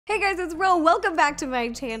Hey guys, it's Ro. Welcome back to my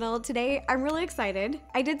channel. Today, I'm really excited.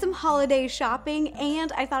 I did some holiday shopping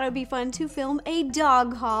and I thought it would be fun to film a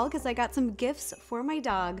dog haul because I got some gifts for my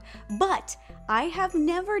dog. But I have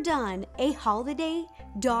never done a holiday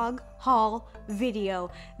dog haul video.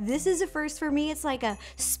 This is a first for me. It's like a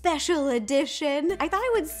special edition. I thought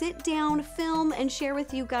I would sit down, film, and share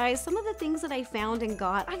with you guys some of the things that I found and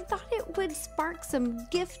got. I thought it would spark some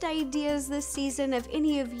gift ideas this season. If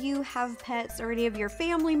any of you have pets or any of your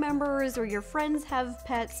family members or your friends have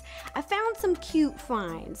pets, I found some cute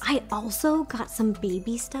finds. I also got some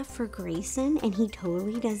baby stuff for Grayson and he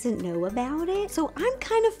totally doesn't know about it. So I'm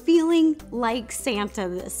kind of feeling like Santa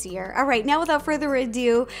this year. All right, now without further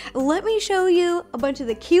ado, let me show you a bunch of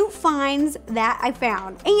the cute finds that I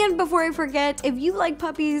found. And before I forget, if you like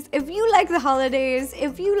puppies, if you like the holidays,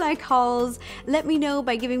 if you like hauls, let me know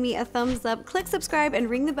by giving me a thumbs up, click subscribe, and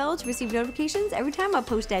ring the bell to receive notifications every time I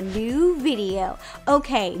post a new video.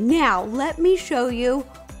 Okay, now let me show you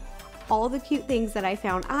all the cute things that I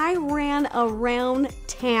found. I ran around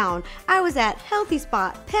town. I was at Healthy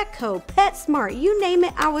Spot, Petco, PetSmart, you name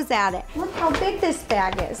it, I was at it. Look how big this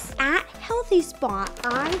bag is. At Healthy Spot,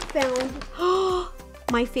 I found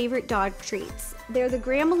my favorite dog treats. They're the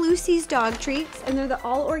Grandma Lucy's dog treats, and they're the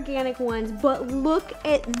all organic ones, but look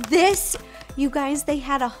at this. You guys, they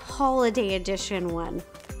had a holiday edition one.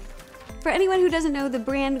 For anyone who doesn't know, the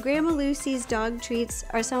brand Grandma Lucy's dog treats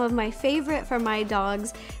are some of my favorite for my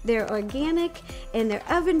dogs. They're organic and they're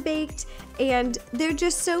oven baked and they're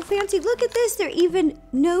just so fancy. Look at this, they're even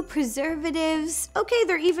no preservatives. Okay,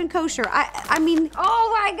 they're even kosher. I mean,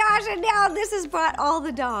 oh my gosh, and now this has brought all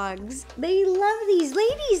the dogs. They love these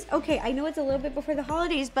ladies. Okay, I know it's a little bit before the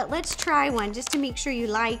holidays, but let's try one just to make sure you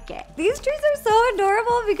like it. These treats are so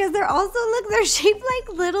adorable because they're also, look, they're shaped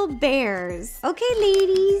like little bears. Okay,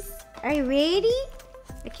 ladies. Are you ready?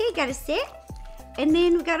 Okay, gotta sit. And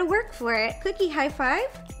then we gotta work for it. Cookie, high five.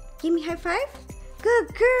 Give me high five. Good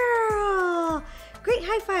girl. Great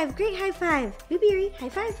high five, great high five. Blueberry, high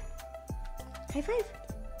five. High five.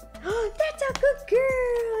 Oh, that's a good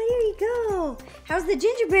girl. Here you go. How's the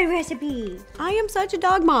gingerbread recipe? I am such a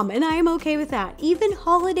dog mom and I am okay with that. Even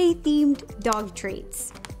holiday themed dog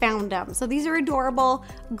treats. Found them. So these are adorable.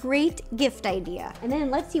 Great gift idea. And then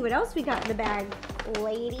let's see what else we got in the bag,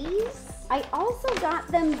 ladies. I also got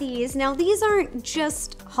them these. Now these aren't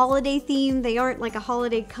just holiday themed. They aren't like a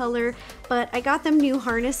holiday color, but I got them new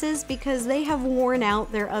harnesses because they have worn out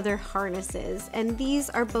their other harnesses. And these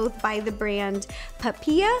are both by the brand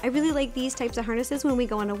Papilla. I really like these types of harnesses when we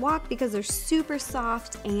go on a walk because they're super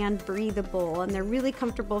soft and breathable and they're really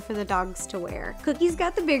comfortable for the dogs to wear. Cookie's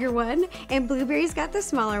got the bigger one and Blueberry's got the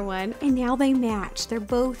smaller one, and now they match. They're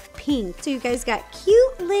both pink. So you guys got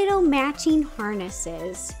cute little matching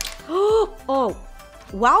harnesses. Oh,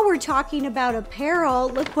 while we're talking about apparel,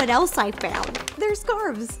 look what else I found. They're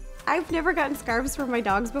scarves. I've never gotten scarves for my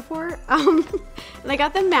dogs before, and I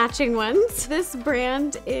got them matching ones. This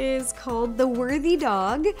brand is called The Worthy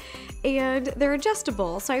Dog, and they're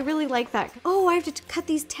adjustable, so I really like that. Oh, I have to cut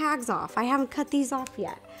these tags off. I haven't cut these off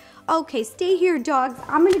yet. Okay, stay here, dogs.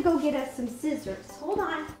 I'm gonna go get us some scissors. Hold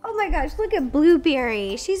on. Oh my gosh, look at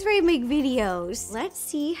Blueberry. She's ready to make videos. Let's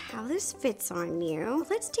see how this fits on you.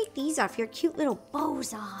 Let's take these off, your cute little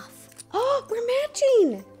bows off. Oh, we're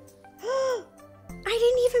matching. Oh, I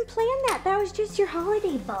didn't even plan that. That was just your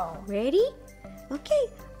holiday bow. Ready? Okay,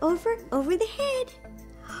 over the head.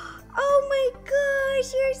 Oh my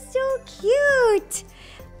gosh, you're so cute.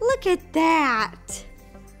 Look at that.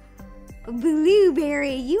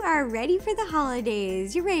 Blueberry, you are ready for the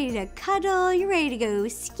holidays. You're ready to cuddle, you're ready to go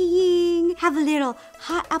skiing, have a little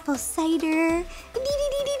hot apple cider.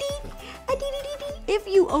 If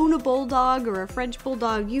you own a bulldog or a French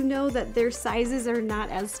bulldog, you know that their sizes are not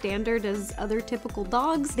as standard as other typical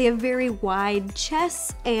dogs. They have very wide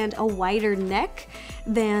chests and a wider neck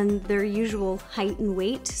than their usual height and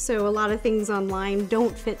weight. So a lot of things online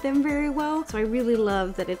don't fit them very well. So I really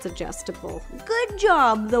love that it's adjustable. Good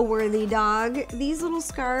job, The Worthy Dog. These little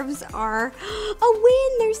scarves are a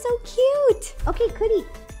win. They're so cute. Okay, Cootie,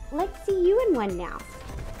 let's see you in one now.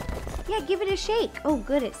 Yeah, give it a shake. Oh,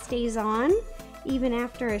 good, it stays on even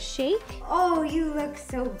after a shake. Oh, you look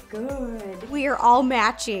so good. We are all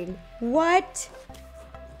matching. What?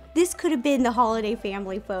 This could have been the holiday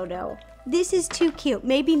family photo. This is too cute.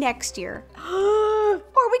 Maybe next year.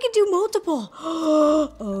 Or we could do multiple.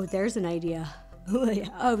 Oh, there's an idea.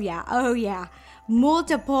 Oh yeah.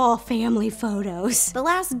 multiple family photos. The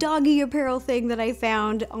last doggy apparel thing that I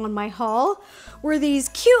found on my haul were these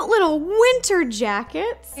cute little winter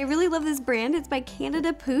jackets. I really love this brand. It's by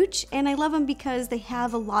Canada Pooch, and I love them because they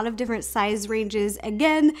have a lot of different size ranges,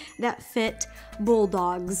 again, that fit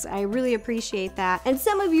bulldogs. I really appreciate that. And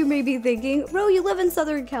some of you may be thinking, Ro, you live in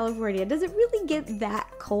Southern California. Does it really get that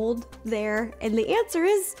cold there? And the answer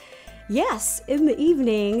is yes. In the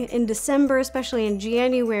evening, in December, especially in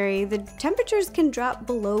January, the temperatures can drop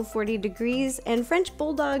below 40 degrees, and French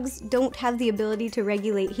bulldogs don't have the ability to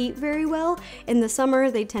regulate heat very well. In the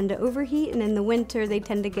summer, they tend to overheat, and in the winter, they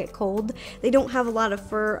tend to get cold. They don't have a lot of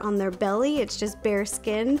fur on their belly, it's just bare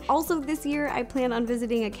skin. Also this year, I plan on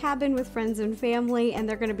visiting a cabin with friends and family, and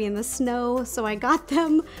they're gonna be in the snow, so I got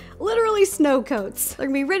them literally snow coats. They're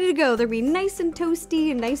gonna be ready to go. They're gonna be nice and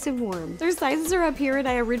toasty and nice and warm. Their sizes are up here, and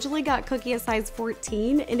I originally got Cookie a size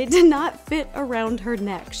 14, and it did not fit around her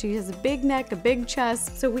neck. She has a big neck, a big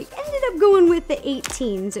chest, so we ended up going with the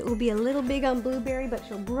 18s. It will be a little big on Blueberry, but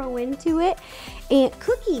she'll grow into it. And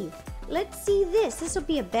Cookie, let's see this. This will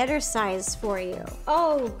be a better size for you.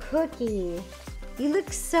 Oh, Cookie. You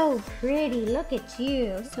look so pretty, look at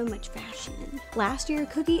you. So much fashion. Last year,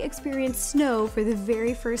 Cookie experienced snow for the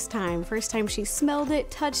very first time. First time she smelled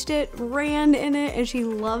it, touched it, ran in it, and she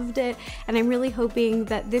loved it. And I'm really hoping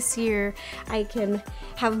that this year I can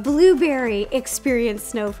have Blueberry experience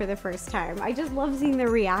snow for the first time. I just love seeing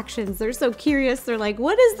their reactions. They're so curious. They're like,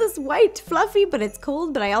 what is this white fluffy, but it's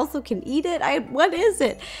cold, but I also can eat it? What is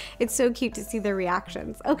it? It's so cute to see their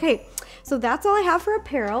reactions. Okay, so that's all I have for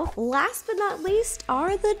apparel. Last but not least,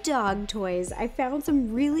 are the dog toys. I found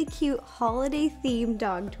some really cute holiday themed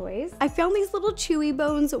dog toys. I found these little chewy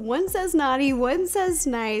bones. One says naughty, one says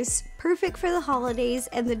nice. Perfect for the holidays,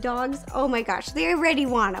 and the dogs, oh my gosh, they already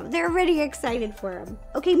want them. They're already excited for them.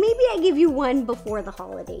 Okay, maybe I give you one before the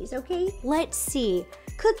holidays, okay? Let's see.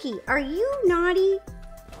 Cookie, are you naughty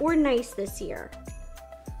or nice this year?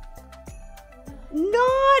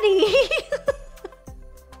 Naughty!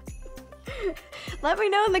 Let me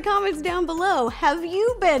know in the comments down below. Have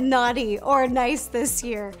you been naughty or nice this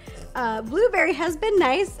year? Blueberry has been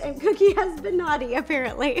nice and Cookie has been naughty,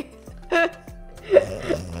 apparently.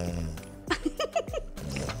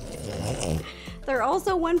 They're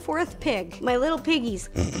also 1/4 pig, my little piggies.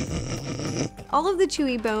 All of the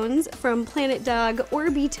chewy bones from Planet Dog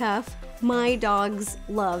or Be Tough, my dogs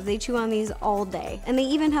love. They chew on these all day. And they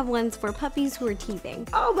even have ones for puppies who are teething.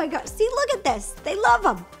 Oh my gosh, see, look at this. They love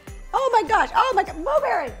them. Oh my gosh,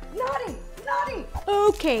 Blueberry, naughty, naughty.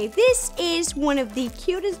 Okay, this is one of the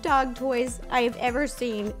cutest dog toys I have ever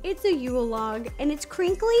seen. It's a Yule log, and it's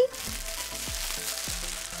crinkly,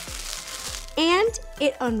 and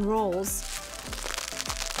it unrolls.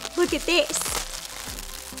 Look at this.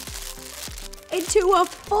 Into a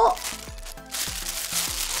full...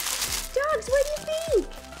 Dogs, what do you think?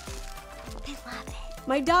 They love it.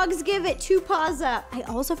 My dogs give it 2 paws up. I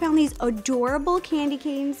also found these adorable candy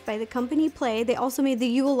canes by the company Play. They also made the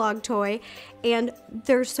Yule log toy, and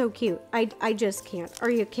they're so cute. I just can't.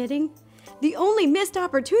 Are you kidding? The only missed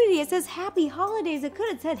opportunity, it says Happy Holidays. It could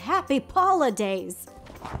have said Happy Holidays.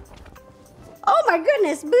 Oh my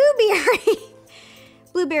goodness, Blueberry.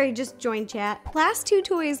 Blueberry just joined chat. Last 2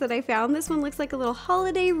 toys that I found. This one looks like a little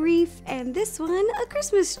holiday wreath, and this one a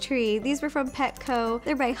Christmas tree. These were from Petco.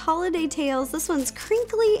 They're by Holiday Tales. This one's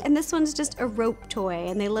crinkly, and this one's just a rope toy,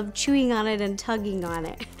 and they love chewing on it and tugging on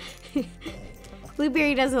it.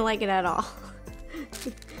 Blueberry doesn't like it at all.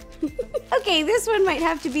 Okay, this one might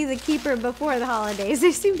have to be the keeper before the holidays.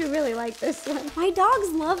 They seem to really like this one. My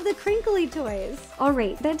dogs love the crinkly toys. All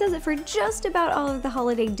right, that does it for just about all of the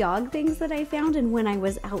holiday dog things that I found. And when I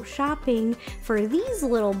was out shopping for these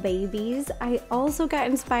little babies, I also got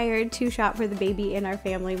inspired to shop for the baby in our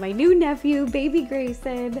family, my new nephew, baby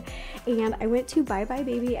Grayson. And I went to Bye Bye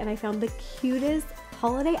Baby, and I found the cutest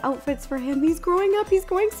holiday outfits for him. He's growing up, he's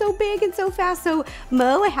growing so big and so fast. So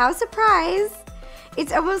Mo, I have a surprise.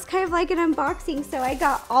 It's almost kind of like an unboxing, so I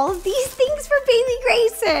got all of these things for baby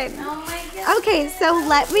Grayson. Oh my goodness. Okay, so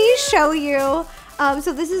let me show you.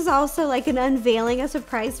 So this is also like an unveiling, a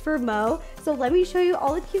surprise for Mo. So let me show you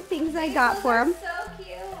all the cute things I got for him. So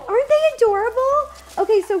cute. Aren't they adorable?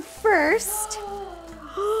 Okay, so first,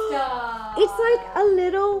 it's like a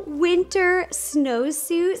little winter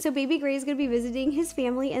snowsuit. So baby Gray is gonna be visiting his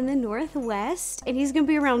family in the Northwest, and he's gonna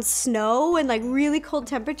be around snow and like really cold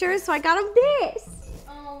temperatures. So I got him this.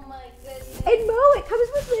 Oh my goodness. And Mo, it comes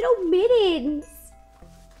with little mittens.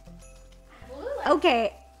 Blue,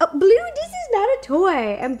 Okay, Oh, Blue, this is not a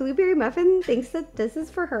toy. And Blueberry Muffin thinks that this is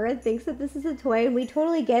for her and thinks that this is a toy. And we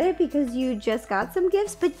totally get it because you just got some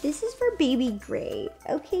gifts, but this is for Baby Gray.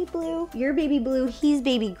 Okay, Blue, you're Baby Blue, he's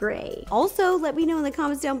Baby Gray. Also, let me know in the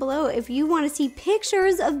comments down below if you want to see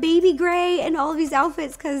pictures of Baby Gray and all of these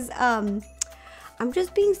outfits, because I'm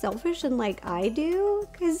just being selfish and like I do,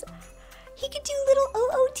 because he could do little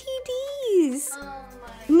OOTDs. Oh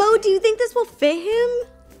Mo, do you think this will fit him?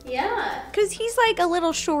 Yeah. Cause he's like a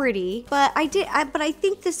little shorty, but I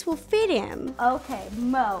think this will fit him. Okay,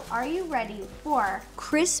 Mo, are you ready for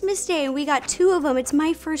Christmas Day? And we got 2 of them. It's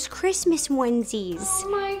my first Christmas onesies. Oh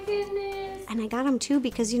my goodness. And I got them too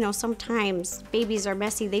because, you know, sometimes babies are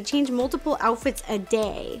messy. They change multiple outfits a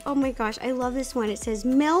day. Oh my gosh, I love this one. It says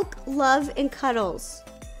milk, love, and cuddles.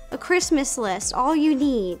 A Christmas list, all you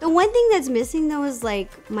need. The one thing that's missing though is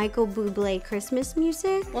like Michael Bublé Christmas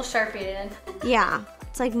music. We'll Sharpie it in. Yeah,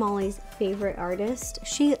 it's like Molly's favorite artist.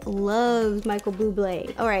 She loves Michael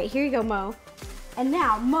Bublé. All right, here you go, Mo. And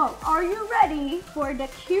now, Mo, are you ready for the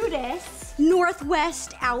cutest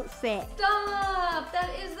Northwest outfit? Stop! That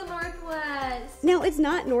is the Northwest. No, it's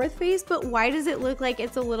not North Face, but why does it look like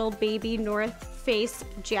it's a little baby North Face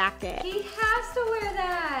jacket? He has to wear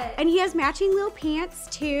that. And he has matching little pants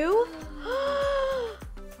too.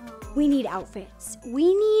 We need outfits.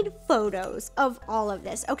 We need photos of all of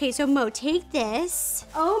this. Okay, so Mo, take this.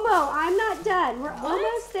 Oh, Mo, I'm not done. We're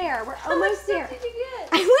almost there. We're almost there. What did you get?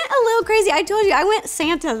 I went a little crazy. I told you, I went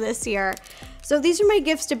Santa this year. So these are my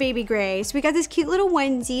gifts to Baby Gray. So we got this cute little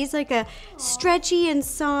onesies, like a stretchy and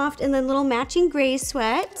soft, and then little matching gray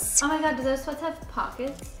sweats. Oh my god, do those sweats have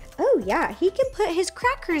pockets? Oh yeah, he can put his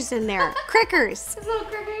crackers in there. Crickers. His little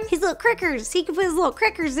crickers? His little crickers. He can put his little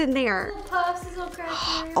crickers in there. His little puffs, his little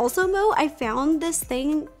crackers. Also, Mo, I found this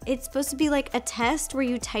thing. It's supposed to be like a test where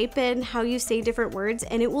you type in how you say different words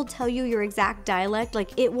and it will tell you your exact dialect.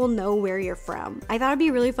 Like it will know where you're from. I thought it'd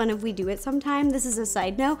be really fun if we do it sometime. This is a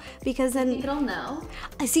side note because then It'll know.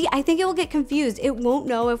 See, I think it will get confused. It won't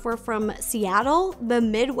know if we're from Seattle, the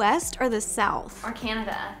Midwest, or the South. Or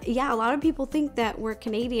Canada. Yeah, a lot of people think that we're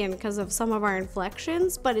Canadian because of some of our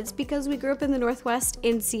inflections, but it's because we grew up in the Northwest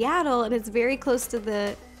in Seattle and it's very close to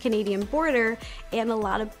the Canadian border, and a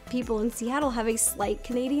lot of people in Seattle have a slight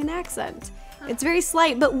Canadian accent. It's very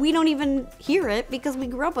slight, but we don't even hear it because we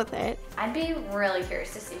grew up with it. I'd be really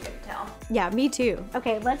curious to see if you can tell. Yeah, me too.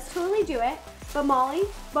 Okay, let's totally do it. But Molly,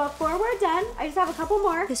 before we're done, I just have a couple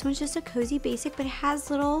more. This one's just a cozy basic, but it has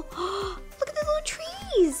little, look at the little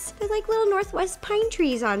trees. They're like little Northwest pine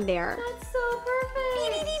trees on there. That's so perfect.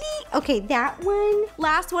 Okay, that one.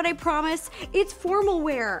 Last one, I promise. It's formal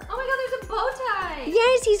wear. Oh my god, there's a bow tie.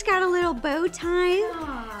 Yes, he's got a little bow tie.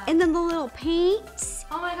 Ah. And then the little paints.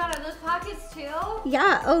 Oh my god, are those pockets too?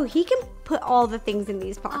 Yeah, oh, he can put all the things in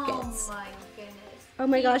these pockets. Oh my goodness. Oh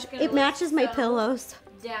my He's gosh, gonna it look matches my so pillows.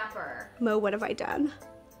 Dapper. Mo, what have I done?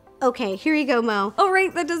 Okay, here you go, Mo. All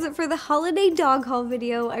right, that does it for the holiday dog haul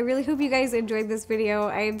video. I really hope you guys enjoyed this video.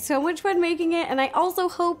 I had so much fun making it, and I also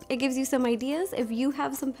hope it gives you some ideas if you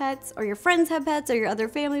have some pets, or your friends have pets, or your other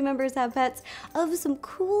family members have pets, of some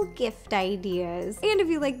cool gift ideas. And if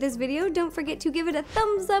you like this video, don't forget to give it a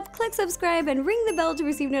thumbs up, click subscribe, and ring the bell to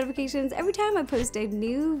receive notifications every time I post a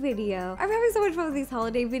new video. I'm having so much fun with these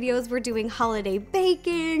holiday videos. We're doing holiday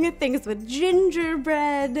baking, things with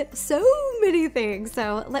gingerbread, so many things.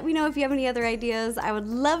 So let me know if you have any other ideas. I would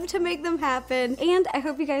love to make them happen. And I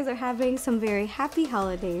hope you guys are having some very happy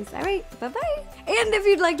holidays. All right, bye-bye. And if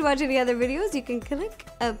you'd like to watch any other videos, you can click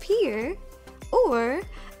up here or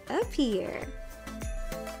up here.